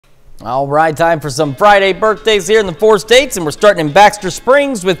All right, time for some Friday birthdays here in the 4 states, and we're starting in Baxter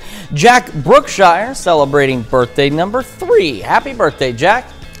Springs with Jack Brookshire celebrating birthday number 3. Happy birthday, Jack.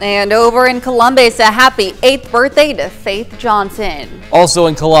 And over in Columbus, a happy 8th birthday to Faith Johnson. Also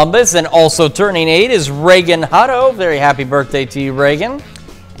in Columbus and also turning 8 is Reagan Hutto. Very happy birthday to you, Reagan.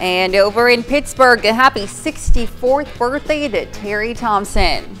 And over in Pittsburgh, a happy 64th birthday to Terry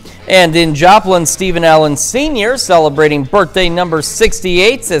Thompson. And in Joplin, Stephen Allen Sr. celebrating birthday number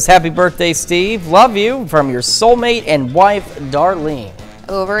 68 says, happy birthday, Steve. Love you, from your soulmate and wife, Darlene.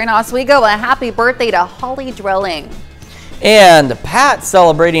 Over in Oswego, a happy birthday to Holly Dwelling. And Pat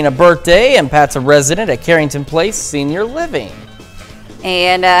celebrating a birthday, and Pat's a resident at Carrington Place Senior Living.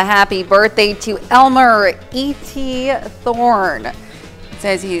 And a happy birthday to Elmer E.T. Thorne. It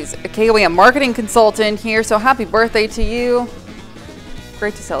says he's a KOAM marketing consultant here, so happy birthday to you.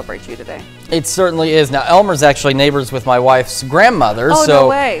 Great to celebrate you today. It certainly is. Now, Elmer's actually neighbors with my wife's grandmother, oh, so no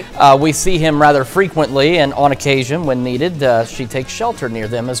way. We see him rather frequently, and on occasion, when needed, she takes shelter near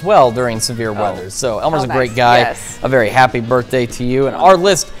them as well during severe weather. So Elmer's a great guy. Yes. A very happy birthday to you. And our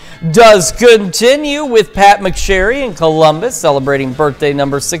list does continue with Pat McSherry in Columbus celebrating birthday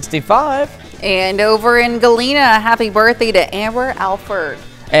number 65. And over in Galena, happy birthday to Amber Alford.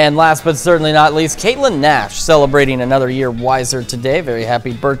 And last but certainly not least, Caitlin Nash celebrating another year wiser today. Very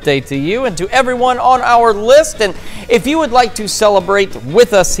happy birthday to you and to everyone on our list. And if you would like to celebrate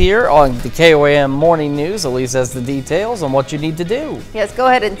with us here on the KOAM Morning News, Elise has the details on what you need to do. Yes, go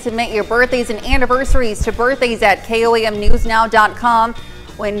ahead and submit your birthdays and anniversaries to birthdays@koamnewsnow.com.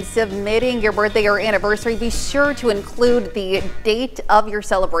 When submitting your birthday or anniversary, be sure to include the date of your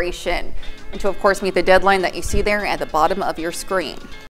celebration and to, of course, meet the deadline that you see there at the bottom of your screen.